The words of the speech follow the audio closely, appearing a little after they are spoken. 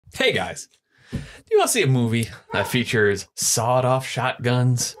Hey guys, do you want to see a movie that features sawed-off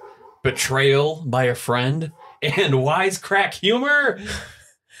shotguns, betrayal by a friend, and wisecrack humor?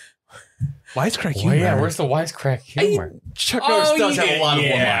 Wisecrack humor? Well, yeah, where's the wisecrack humor? Chuck Norris does have a lot of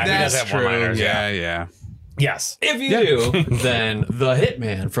one-liners. That's true. Yeah. Yes. If you do, then The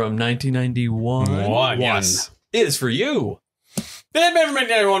Hitman from 1991 Yes. is for you. The Hitman from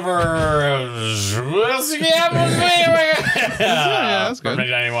 1991 that's good. From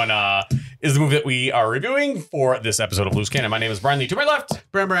 1991 is the movie that we are reviewing for this episode of Loose Cannon. My name is Brian Lee. To my left.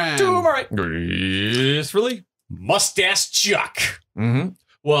 Bram. To my right. Gracefully. Mustache Chuck. Mm-hmm.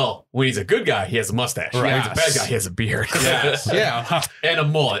 Well, when he's a good guy, he has a mustache. Right. When he's a bad guy, he has a beard. Yes. Yeah. And a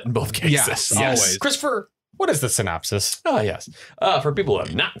mullet in both cases. Yes, always. Christopher, what is the synopsis? Oh, yes. For people who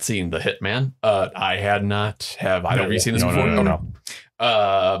have not seen The Hitman, I had not. Have either of you seen this before?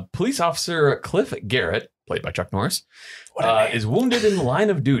 No. Police officer Cliff Garret, played by Chuck Norris, What is wounded in the line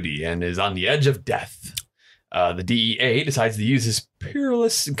of duty and is on the edge of death. The DEA decides to use his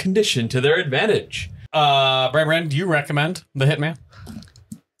perilous condition to their advantage. Brand, do you recommend The Hitman?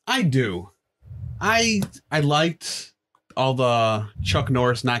 I do. I liked all the Chuck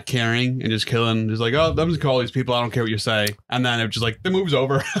Norris not caring and just killing. Just like, oh, I'm just call these people. I don't care what you say. And then it was just like, the move's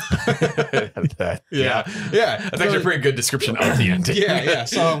over. Yeah. That's actually a pretty good description of the ending. Yeah.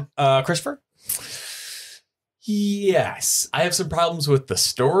 So, Christopher? Yes. I have some problems with the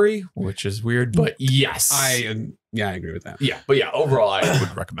story, which is weird, but yes. I agree with that. Yeah, but yeah, overall, I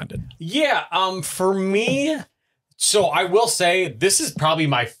would recommend it. Yeah, for me, so I will say this is probably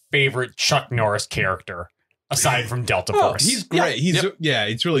my favorite Chuck Norris character, aside from Delta Force. He's great.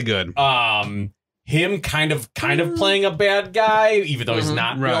 He's really good. Him kind of playing a bad guy, even though he's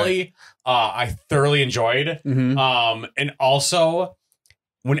not really. I thoroughly enjoyed. And also,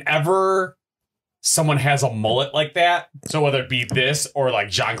 whenever someone has a mullet like that, so whether it be this or like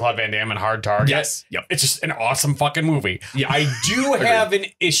Jean-Claude Van Damme in Hard Target, Yep. it's just an awesome fucking movie. Yeah. I do have an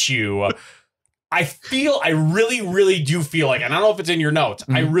issue. I really do feel like, and I don't know if it's in your notes,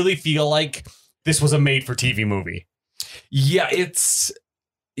 I really feel like this was a made-for-TV movie. Yeah,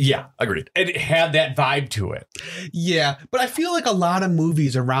 agreed. It had that vibe to it. Yeah, but I feel like a lot of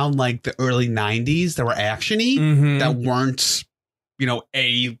movies around like the early 90s that were actiony, that weren't,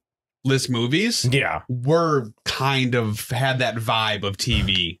 A-list movies, were kind of had that vibe of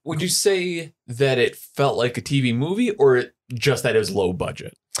TV. Would you say that it felt like a TV movie or just that it was low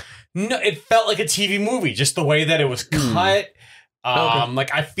budget? No, it felt like a TV movie, just the way that it was cut.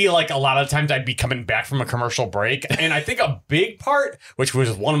 Like I feel like a lot of times I'd be coming back from a commercial break, and I think a big part, which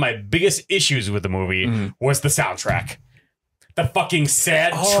was one of my biggest issues with the movie, was the soundtrack. The fucking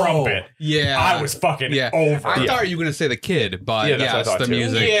sad trumpet. Yeah, I was fucking over. I thought you were gonna say the kid, but that's what I thought the too.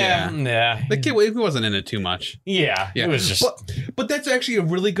 music. Yeah. The kid, he wasn't in it too much. Yeah. It was just. But that's actually a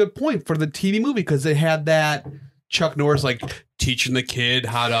really good point for the TV movie because it had that Chuck Norris like teaching the kid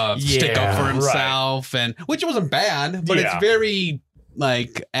how to stick up for himself, and which wasn't bad, but it's very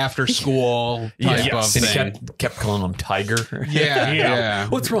like after school type of thing. And he kept calling him Tiger. Yeah.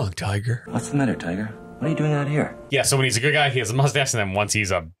 What's wrong, Tiger? What's the matter, Tiger? What are you doing out here? Yeah, so when he's a good guy, he has a mustache, and then once he's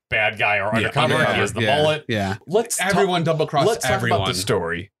a bad guy or undercover, he has the mullet. Yeah. Let's double cross Let's talk about the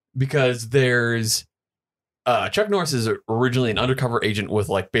story because there's Chuck Norris is originally an undercover agent with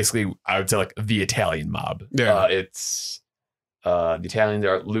like basically I would say like the Italian mob. Yeah. It's the Italians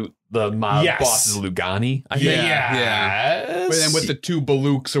are the mob boss is Luganni. I think. Yeah. But then with the two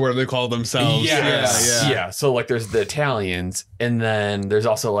Baluks or whatever they call themselves. Yeah. So like there's the Italians and then there's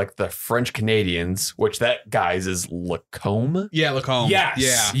also like the French Canadians, which that guy's is Lacombe. Yeah, Lacombe.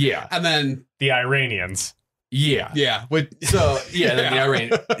 Yes. Yeah. And then the Iranians. Yeah. Yeah. So then the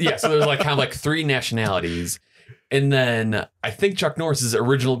Iranian. Yeah. So there's like kind of like three nationalities. And then I think Chuck Norris's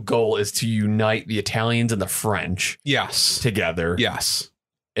original goal is to unite the Italians and the French together. Yes.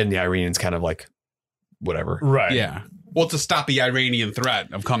 And the Iranians kind of like whatever. Right. Yeah. Well, to stop the Iranian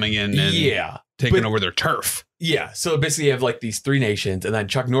threat of coming in and taking over their turf. Yeah. So basically you have like these three nations and then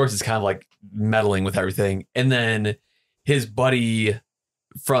Chuck Norris is kind of like meddling with everything. And then his buddy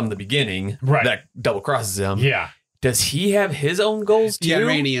from the beginning that double crosses him. Yeah. Does he have his own goals too? The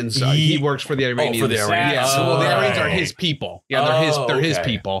Iranians. He works for the Iranians. For the Iranians. Yeah. So the Iranians are his people. Yeah, they're his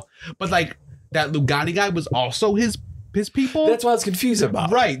people. But like that Luganni guy was also his people. That's what I was confused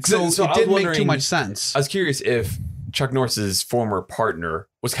about. Right. So it didn't make too much sense. I was curious if Chuck Norris's former partner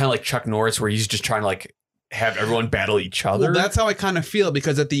was kind of like Chuck Norris, where he's just trying to like have everyone battle each other. Well, that's how I kind of feel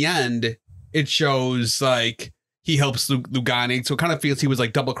because at the end it shows like he helps Luganni, so it kind of feels he was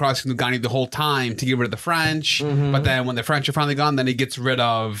like double crossing Luganni the whole time to get rid of the French. But then when the French are finally gone, then he gets rid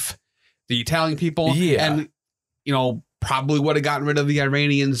of the Italian people. Yeah. And probably would have gotten rid of the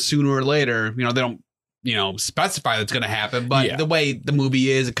Iranians sooner or later. You know, they don't, you know, specify that's going to happen, but the way the movie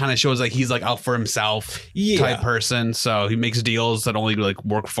is, it kind of shows like he's like out for himself type person. So he makes deals that only like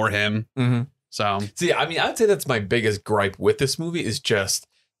work for him. So, see, I mean, I'd say that's my biggest gripe with this movie is just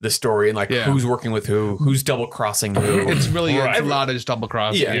the story and like who's working with who's double crossing who. It's really it's a lot of just double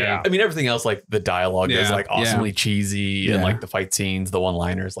crossing. I mean, everything else, like the dialogue is like awesomely cheesy and like the fight scenes, the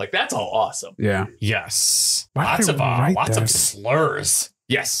one-liners, like that's all awesome. Yes. Lots of slurs.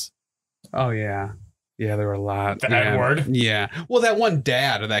 Yes. Oh yeah. Yeah, there were a lot. The N-word. Yeah. Well, that one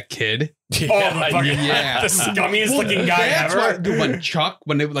dad of that kid. The scummiest looking guy ever. When Chuck,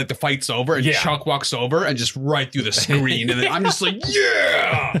 when they, like the fight's over and Chuck walks over and just right through the screen, and then I'm just like,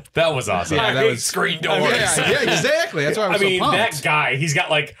 that was awesome. Yeah, that was screen doors. Yeah, exactly. That's why I was so pumped. That guy, he's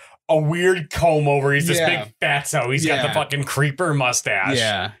got like a weird comb over. He's this big fatso. He's got the fucking creeper mustache.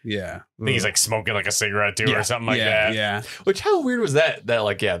 Yeah. I think he's like smoking like a cigarette too or something like that. Yeah. Which, how weird was that? That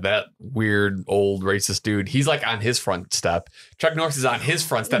like, that weird old racist dude. He's like on his front step. Chuck Norris is on his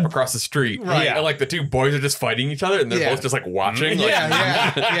front step across the street. Right. And like the two boys are just fighting each other and they're both just like watching. Like,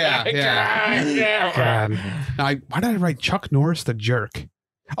 God. Now, why did I write Chuck Norris the jerk?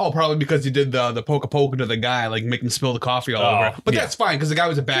 Oh, probably because he did the poke to the guy, like make him spill the coffee all over. But that's fine because the guy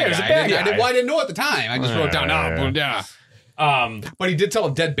was a bad guy. I didn't know at the time. I just wrote down, but he did tell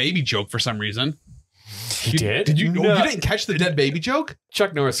a dead baby joke for some reason. He did? Did you? No. You didn't catch the dead baby joke?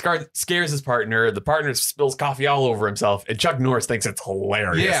 Chuck Norris scares his partner. The partner spills coffee all over himself, and Chuck Norris thinks it's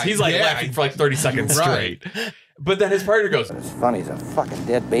hilarious. Yeah, he's like laughing for like 30 seconds straight. But then his partner goes, "It's funny. He's a fucking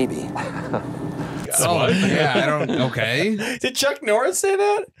dead baby." I don't. Okay. Did Chuck Norris say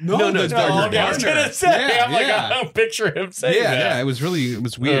that? No. I was gonna say. I don't picture him saying that. Yeah. It was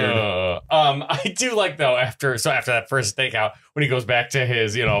weird. I do like though after that first stakeout when he goes back to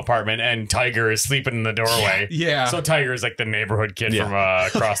his apartment and Tiger is sleeping in the doorway. Yeah. So Tiger is like the neighborhood kid from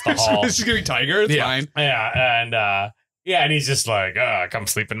across the hall. This is gonna be Tiger. It's fine. Yeah, and he's just like, come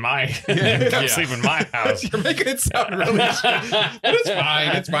sleep in my sleep in my house. You're making it sound really but it's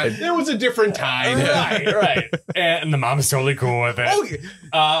fine. It's fine. It was a different time. Right. And the mom is totally cool with it.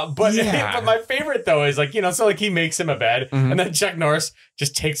 But my favorite though is like, so like he makes him a bed and then Chuck Norris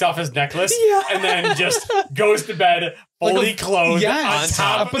just takes off his necklace and then just goes to bed fully clothed on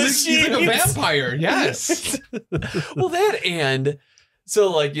top of the sheets. He's like a vampire. Yes. Well, that and so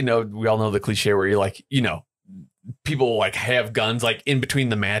like, we all know the cliche where you're like, people like have guns like in between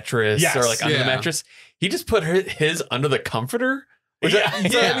the mattress or like under the mattress. He just put his under the comforter. Which that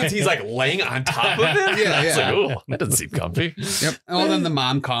means he's like laying on top of it. It's like, oh, that doesn't seem comfy. Yep. Oh, then the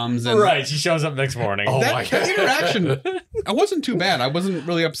mom comes and she shows up next morning. Oh my God. Interaction, it wasn't too bad. I wasn't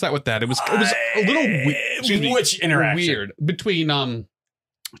really upset with that. It was a little weird. Which interaction? Weird between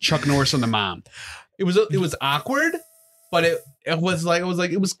Chuck Norris and the mom. It was awkward. But it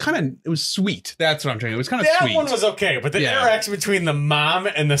was sweet. That's what I'm trying. It was kind of sweet. That one was okay, but the interaction between the mom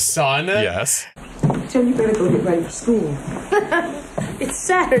and the son. Yes. Tim, you better go get ready for school. It's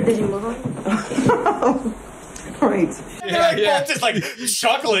Saturday, Mom. Right. They're both just like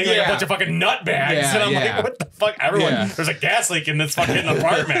chuckling like a bunch of fucking nutbags. And I'm like, what the fuck? Everyone, there's a gas leak in this fucking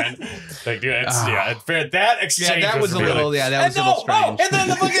apartment. Like, dude, it's fair. That exchange was a little, that was a little strange. And then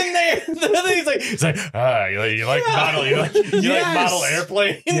the fucking name, he's like, you like model, you like model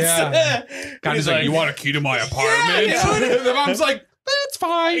airplanes. Yeah. God, he's like, you want a key to my apartment? Yeah, the mom's like, that's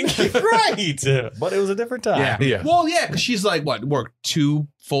fine. Right. But it was a different time. Yeah. Well, because she's like, worked 2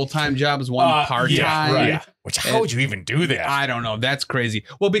 full-time jobs, 1 part-time. Yeah, right. Which, how would you even do that? I don't know. That's crazy.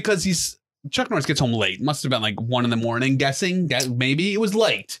 Well, because Chuck Norris gets home late. Must have been like 1 a.m, guessing. Maybe it was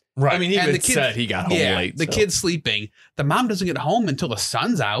late. Right. I mean, he even said he got home late. The kid's sleeping. The mom doesn't get home until the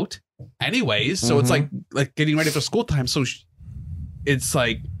sun's out anyways. So it's like getting ready for school time. So it's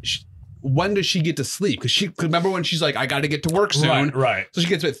like... when does she get to sleep? Because remember when she's like, I got to get to work soon. Right. So she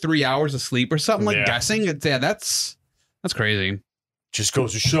gets about 3 hours of sleep or something like guessing. That's crazy. Just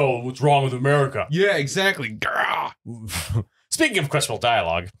goes to show what's wrong with America. Yeah, exactly. Speaking of questionable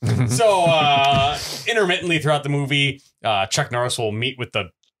dialogue, so intermittently throughout the movie, Chuck Norris will meet with the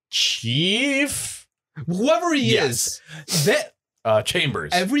chief, whoever he is. That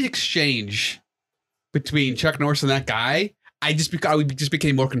Chambers. Every exchange between Chuck Norris and that guy, I just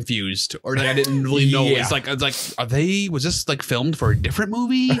became more confused, or like I didn't really know. It's like I was like, was this like filmed for a different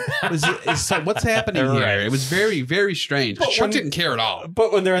movie? What's happening here? It was very, very strange. But Chuck didn't care at all.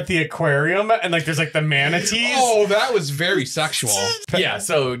 But when they're at the aquarium and like there's like the manatees, oh, that was very sexual. Yeah,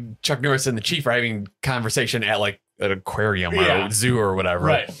 so Chuck Norris and the chief are having conversation at like an aquarium or a zoo or whatever.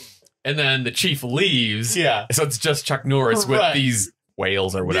 Right. And then the chief leaves. Yeah. So it's just Chuck Norris with these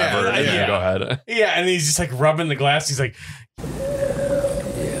WHALES or whatever. Yeah. Go ahead. Yeah, and he's just like rubbing the glass. He's like,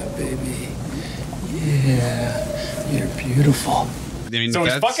 Yeah, baby. Yeah, you're beautiful. I mean, so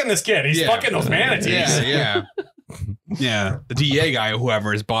he's fucking this kid. He's fucking those manatees. Yeah. Yeah. The DEA guy, or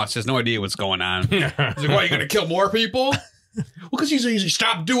whoever, his boss, has no idea what's going on. He's like, "What, are you going to kill more people?" Well, because he's like,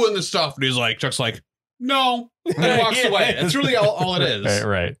 "Stop doing this stuff." And he's like, Chuck's like, "No." And he walks away. That's really all it is.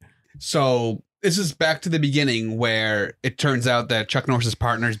 Right. So this is back to the beginning where it turns out that Chuck Norris's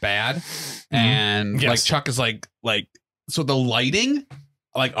partner's bad. And like Chuck is like, so the lighting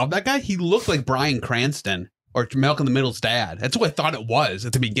like of that guy, he looked like Bryan Cranston or Malcolm in the Middle's dad. That's what I thought it was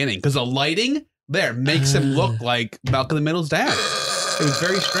at the beginning. Because the lighting there makes him look like Malcolm in the Middle's dad. It was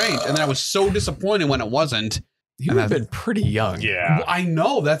very strange. And then I was so disappointed when it wasn't. He would have been pretty young. Yeah. Well, I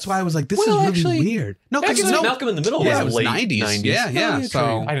know. That's why I was like, this is really weird. No, because Malcolm in the Middle was late late 90s. Yeah.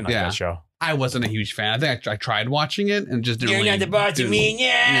 So I didn't like that show. I wasn't a huge fan. I think I tried watching it and just didn't. You're really not the boss of me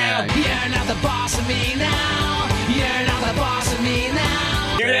now. You're not the boss of me now. You're not the boss of me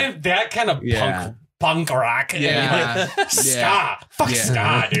now. You're that kind of punk rock. Yeah. Ska. Fuck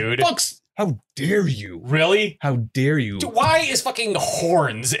ska, dude. How dare you? Really? How dare you? Dude, why is fucking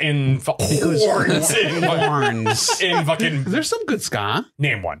horns in horns in fucking? There's some good ska.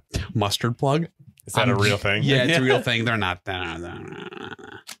 Name one. Mustard Plug. Is that a real thing? Yeah, it's a real thing. They're not.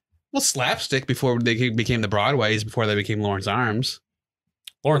 Well, Slapstick before they became the Broadways, before they became Lawrence Arms.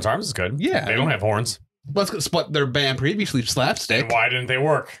 Lawrence Arms is good. Yeah, they don't have horns. But their band previously, Slapstick. And why didn't they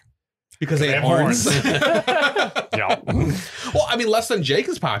work? Because they have horns. Yeah. Well, I mean, Less Than Jake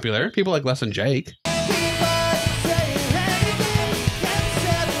is popular. People like Less Than Jake.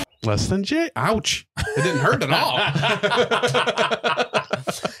 Less Than Jake. Ouch. It didn't hurt at all.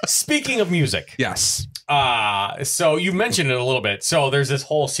 Speaking of music. Yes. So you mentioned it a little bit. So there's this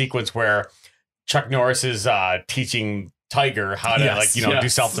whole sequence where Chuck Norris is teaching Tiger how to do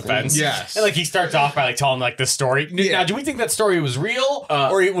self-defense. Yes. And like he starts off by like telling like this story. Now, do we think that story was real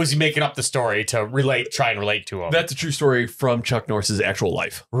or was he making up the story to try and relate to him? That's a true story from Chuck Norris's actual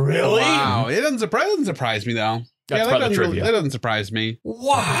life. Really? Wow. It doesn't surprise me though. That's part of the trivia. That doesn't surprise me.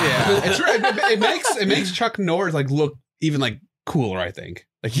 Wow. Yeah. It makes Chuck Norris like look even like cooler, I think.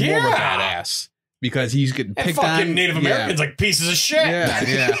 Like more of a badass. Because he's getting picked on. Fucking Native Americans like pieces of shit.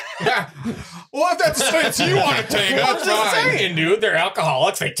 Yeah. Well, if that's the stance you want to take, that's fine. Saying, dude, they're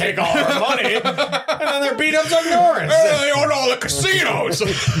alcoholics. They take all our money, and then they're beat up Chuck Norris. They own all the casinos.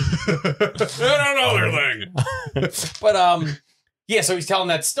 They don't know their thing. But yeah. So he's telling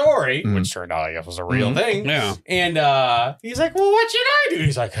that story, which turned out I guess was a real thing. Yeah. And he's like, "Well, what should I do?"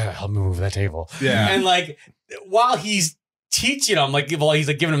 He's like, "I'll move that table." Yeah. And like while he's teaching him, like, well, he's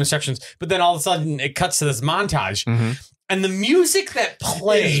like giving him instructions, but then all of a sudden it cuts to this montage, and the music that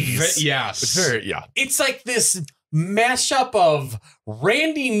plays, it's like this mashup of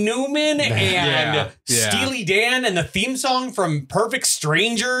Randy Newman and Steely Dan and the theme song from Perfect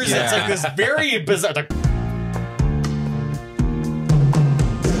Strangers. Yeah. It's like this very bizarre. Like,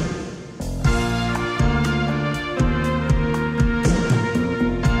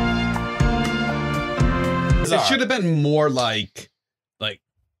 it should have been more like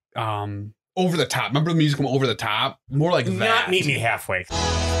over the top. Remember the music from Over the Top? More like that. Not Meet Me Halfway. Meet me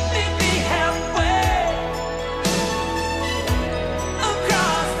halfway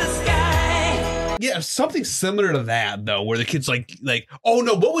across the sky. Yeah, something similar to that though, where the kids like oh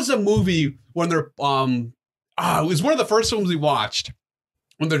no, what was the movie when they're it was one of the first ones we watched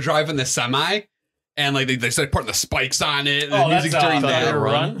when they're driving the semi. And like they started putting the spikes on it. And the music's during that. Thunder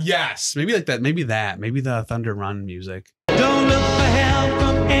Run? Yes, maybe like that. Maybe the Thunder Run music. Don't look for help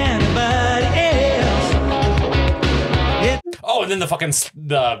from anybody else. Oh, and then the fucking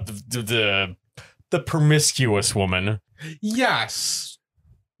the promiscuous woman. Yes,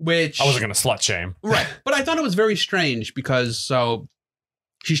 which I wasn't gonna slut shame, right? But I thought it was very strange because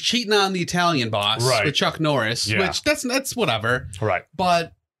she's cheating on the Italian boss with Chuck Norris, which that's whatever, right?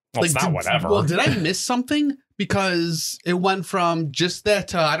 But well, it's not whatever. Well, did I miss something? Because it went from just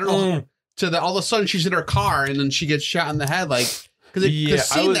that I don't know to all of a sudden she's in her car and then she gets shot in the head. Like because the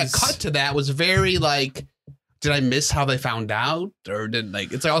scene that cut to that was very like. Did I miss how they found out, or did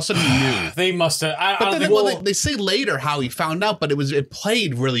it's like all of a sudden he knew? They must have. But then they say later how he found out, but it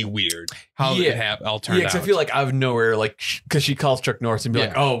played really weird how it all turned out. Because I feel like out of nowhere, like because she calls Chuck Norris and be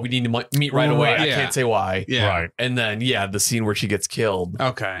like, "Oh, we need to meet right away." I can't say why. Yeah, right. And then the scene where she gets killed.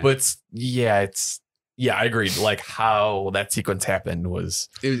 Okay, but I agreed. Like how that sequence happened was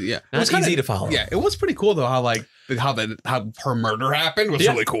it was not easy to follow. Yeah, it was pretty cool though. How how her murder happened was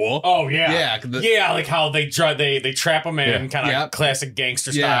really cool. Oh yeah, yeah, like how they trap him in kind of classic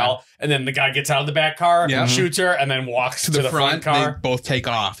gangster style, and then the guy gets out of the back car, shoots her, and then walks to the front car. They both take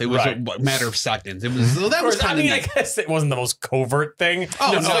off. It was a matter of seconds. It was that was kind of. I guess it wasn't the most covert thing.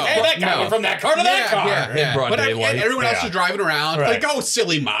 Oh, no, like, hey, that guy went from that car to that car. Yeah. But everyone else is driving around. Like, oh,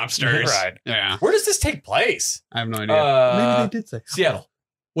 silly mobsters. Right. Yeah. Where does this take place? I have no idea. Maybe they did say Seattle.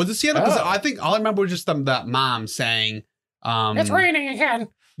 Was it Seattle? Because I think all I remember was just that mom saying, "It's raining again."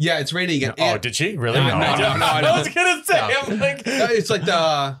 Yeah, it's raining again. Oh, did she really? No, I was gonna say. I'm like, it's like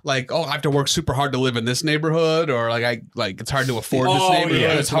I have to work super hard to live in this neighborhood, or it's hard to afford this neighborhood.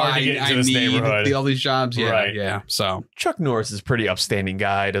 Yeah, it's hard to get into this neighborhood. All these jobs. Yeah, right. Yeah. So Chuck Norris is a pretty upstanding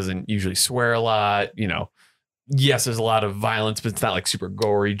guy. Doesn't usually swear a lot. You know, yes, there's a lot of violence, but it's not like super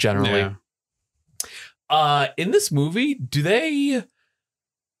gory generally. Yeah. In this movie, do they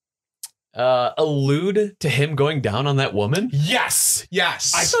allude to him going down on that woman? Yes. I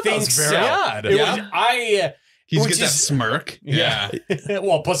think that was very odd. He's got that smirk. Yeah.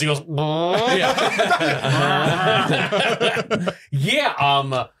 Well, plus he goes. Yeah.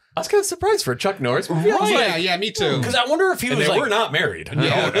 I was kind of surprised for Chuck Norris. Yeah, me too. Because I wonder if he was they were not married. No.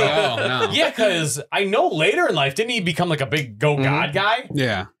 Yeah, because I know later in life, didn't he become like a big God guy?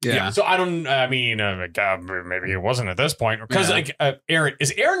 Yeah. So maybe it wasn't at this point. Because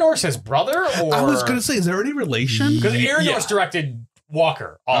Aaron Norris his brother? Or I was going to say, is there any relation? Because Aaron Norris directed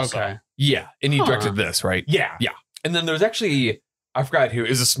Walker also. Okay. Yeah, and he directed this, right? Yeah. And then there's actually, I forgot who,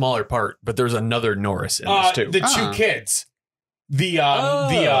 is a smaller part, but there's another Norris in this too. The two kids. The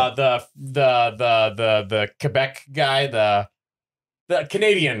Quebec guy, the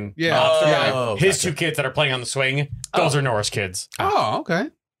Canadian guy, his two kids that are playing on the swing, those are Norris kids. Oh, okay.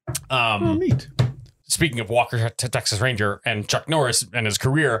 Neat. Speaking of Walker Texas Ranger and Chuck Norris and his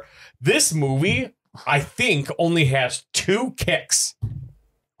career, this movie I think only has 2 kicks,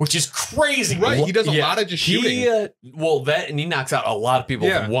 which is crazy. Right, he does a lot of just shooting. And he knocks out a lot of people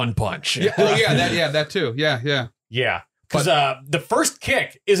with one punch. That too. Yeah. Because the first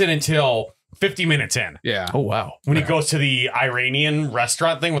kick isn't until 50 minutes in. Yeah. Oh, wow. When he goes to the Iranian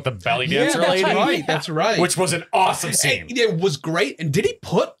restaurant thing with the belly dancer lady. That's right. Which was an awesome scene. It was great. And did he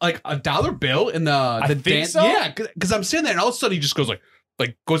put like a $1 bill in the dance? So. Yeah, because I'm sitting there and all of a sudden he just goes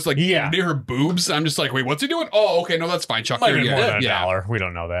near her boobs. I'm just like, wait, what's he doing? Oh, okay, no, that's fine, Chuck. Might have been more than $1. We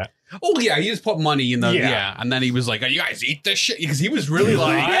don't know that. Oh yeah, he just put money in the and then he was like, "You guys eat this shit," because he was really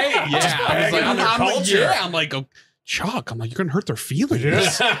like, I'm like, oh, Chuck, I'm like, you're gonna hurt their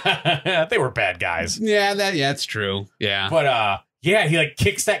feelings. They were bad guys. Yeah, that's true. Yeah, but he like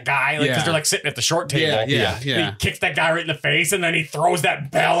kicks that guy because they're like sitting at the short table. Yeah. He kicks that guy right in the face, and then he throws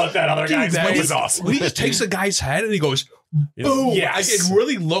that bell at that other guy's face. That was awesome. When he just takes the guy's head and he goes, boom. Yes. It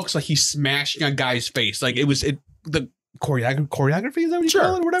really looks like he's smashing a guy's face. Like the choreography, is that what you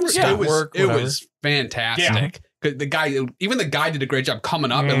call it or whatever? Yeah, it was fantastic. Yeah. The guy did a great job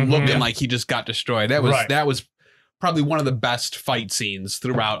coming up and looking like he just got destroyed. That was probably one of the best fight scenes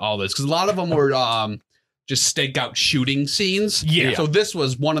throughout all this, because a lot of them were just stakeout shooting scenes. Yeah. So this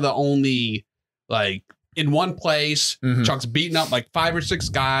was one of the only, like, in one place, Chuck's beating up like 5 or 6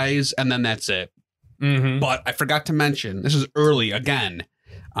 guys, and then that's it. But I forgot to mention, this is early again.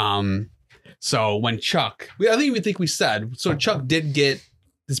 So when Chuck, I don't even think we said, so Chuck did get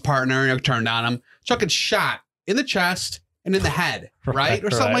his partner turned on him. Chuck gets shot in the chest and in the head, right?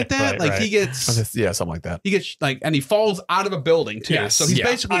 Or something like that. He gets, something like that. He gets and he falls out of a building too. Yes. So he's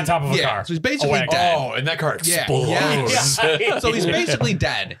basically on top of a car. So he's basically dead. Oh, and that car explodes. Yeah. So he's basically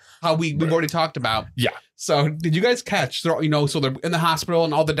dead. How we've already talked about. Yeah. So did you guys catch? So they're in the hospital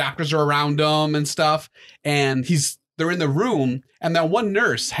and all the doctors are around him and stuff, and they're in the room, and that one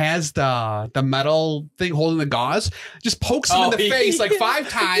nurse has the metal thing holding the gauze, just pokes him in the face like 5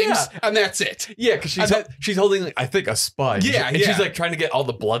 times, and that's it. Yeah, because she's holding, I think, a sponge. And she's like trying to get all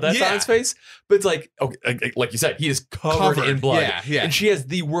the blood that's on his face. But it's like, okay, like you said, he is covered in blood. Yeah. And she has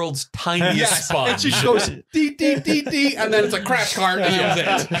the world's tiniest sponge. And she goes, dee, dee, dee, dee, and then it's a crash cart, and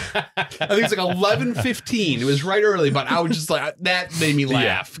that was it. I think it's like 11:15. It was right early, but I was just like, that made me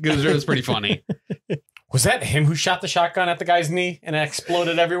laugh, because it was pretty funny. Was that him who shot the shotgun at the guy's knee and it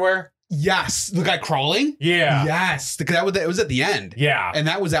exploded everywhere? Yes. The guy crawling? Yeah. Yes. It was at the end. Yeah. And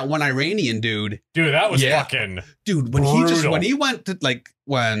that was that one Iranian dude. Dude, that was fucking Dude, when he went to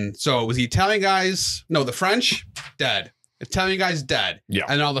so it was the Italian guys, no, the French, dead. Italian guy's dead. Yeah.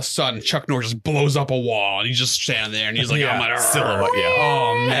 And all of a sudden, Chuck Norris just blows up a wall and he's just standing there and he's like, I'm like, silhouette.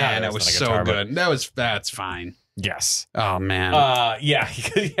 Oh man, Yeah, that was that's so not a guitar, good. That's fine. Yes. Oh man. Yeah.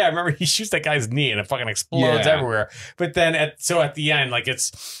 I remember he shoots that guy's knee and it fucking explodes everywhere. But then at the end, like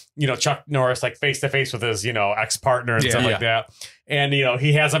it's, you know, Chuck Norris like face to face with his, you know, ex-partner and stuff like that. And, you know,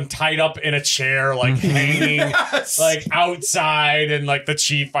 he has him tied up in a chair, like hanging like outside. And like the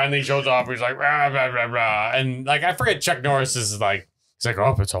chief finally shows up. He's like, rah, rah, rah, rah. And like, I forget Chuck Norris is like, he's like,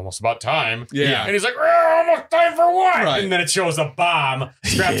 oh, it's almost about time. Yeah. And he's like, almost time for what? Right. And then it shows a bomb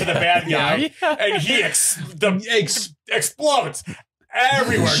strapped to the bad guy. And he explodes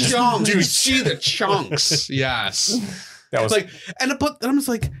everywhere. Chunks. You see the chunks. Yes. That was like, and I was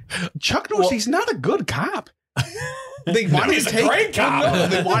like, Chuck Norris, he's not a good cop. They wanted to take great cop. No,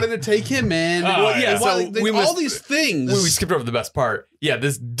 they wanted to take him in. All these things. We skipped over the best part. Yeah,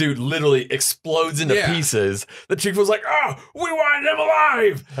 this dude literally explodes into pieces. The chief was like, "Oh, we want him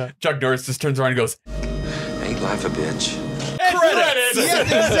alive." Chuck Norris just turns around and goes, "Ain't life a bitch?" Credits. Yeah,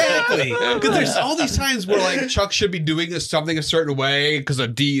 exactly. Because there's all these times where like Chuck should be doing something a certain way because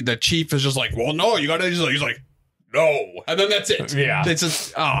the chief is just like, "Well, no, you gotta." He's like, "No," and then that's it. Yeah, it's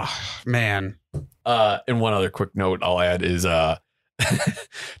just man. And one other quick note I'll add is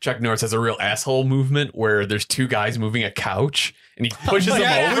Chuck Norris has a real asshole movement where there's two guys moving a couch and he pushes them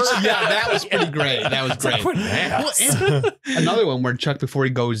over. That was pretty great. That was great. Well, another one where Chuck, before he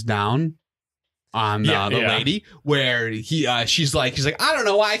goes down on the lady, where she's like, I don't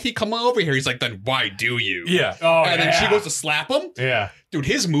know why he come over here. He's like, then why do you? Yeah. Oh, and then she goes to slap him. Yeah. Dude,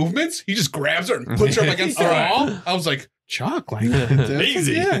 his movements, he just grabs her and puts her up against the wall. I was like, Chuck, like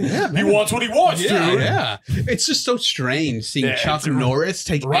easy. Yeah, he wants what he wants, dude. Yeah. It's just so strange seeing Chuck Norris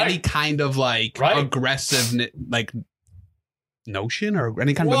take any kind of like aggressive like notion or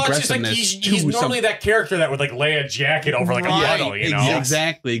any kind of aggressiveness. It's just like he's normally that character that would like lay a jacket over like a puddle, you know?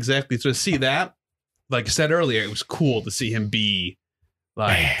 Exactly. So to see that, like I said earlier, it was cool to see him be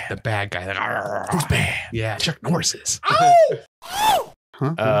like the bad guy. Like, who's bad? Yeah, Chuck Norris is.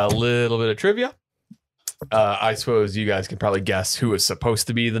 A little bit of trivia. I suppose you guys can probably guess who was supposed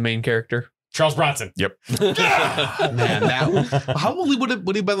to be the main character. Charles Bronson. Yep. Man, how old would he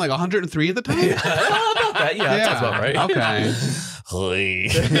have been? Like 103 at the time? About that. Yeah, that sounds about right. Okay.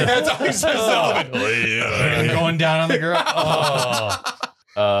 That's how he says going down on the girl.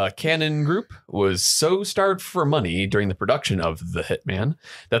 Cannon Group was so starved for money during the production of The Hitman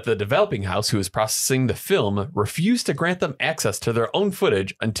that the developing house who was processing the film refused to grant them access to their own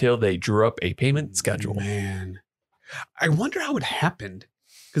footage until they drew up a payment schedule. Man, I wonder how it happened,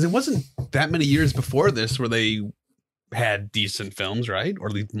 because it wasn't that many years before this where they had decent films, right? Or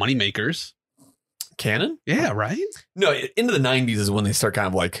at least money makers. Cannon? Yeah, right? No, into the 90s is when they start kind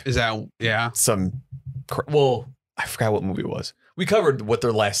of like... Is that... Yeah. Well, I forgot what movie it was. We covered what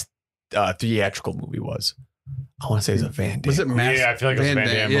their last theatrical movie was. I want to say it was a Van Damme. Was it I feel like it was a Van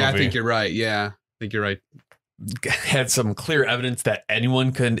Damme movie. Yeah, I think you're right. Yeah, I think you're right. Had some clear evidence that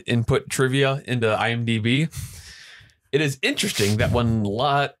anyone could input trivia into IMDb. It is interesting that when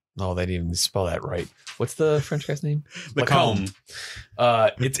they didn't even spell that right. What's the French guy's name? Lacombe.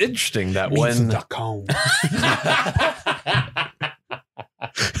 It's interesting that when Lacombe.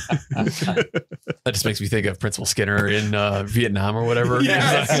 That just makes me think of Principal Skinner in Vietnam or whatever.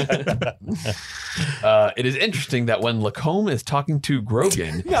 Yes. It is interesting that when Lacombe is talking to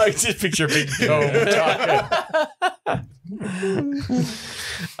Grogan, no, I just picture Big Combe talking.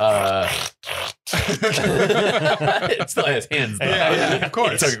 It still has hands, though. Yeah, of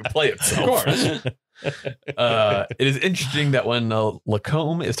course. So he can play itself. Of course. It is interesting that when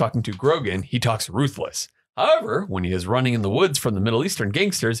Lacombe is talking to Grogan, he talks ruthless. However, when he is running in the woods from the Middle Eastern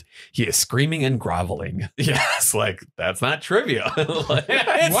gangsters, he is screaming and groveling. Yes, like, that's not trivia. It's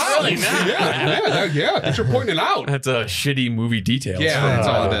really not. Yeah, thanks for pointing it out. That's a shitty movie detail. Yeah, that's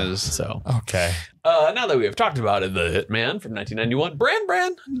all it is. So, okay. Now that we have talked about it, The Hitman from 1991,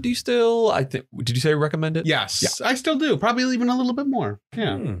 Brand, do you still, did you say recommend it? Yes, I still do. Probably even a little bit more.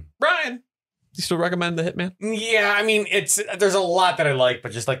 Yeah. Brian, do you still recommend The Hitman? Yeah, I mean, there's a lot that I like,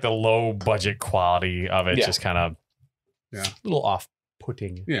 but just like the low budget quality of it, just kind of a little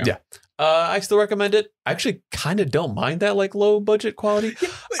off-putting. Yeah. I still recommend it. I actually kind of don't mind that like low budget quality.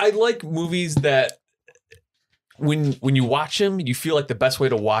 I like movies that when you watch them, you feel like the best way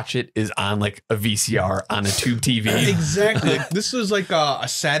to watch it is on like a VCR on a tube TV. Exactly. This is like a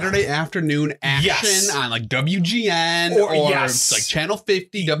Saturday afternoon action on like WGN or like Channel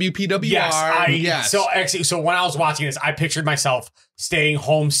 50, WPWR. So when I was watching this, I pictured myself staying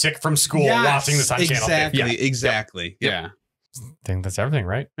homesick from school watching this on Channel 50. Exactly. Yeah. I think that's everything,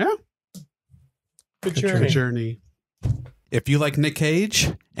 right? Yeah. Good journey. If you like Nick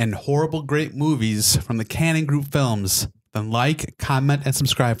Cage and horrible great movies from the Cannon Group films, then like, comment, and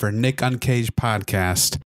subscribe for Nick Uncaged podcast.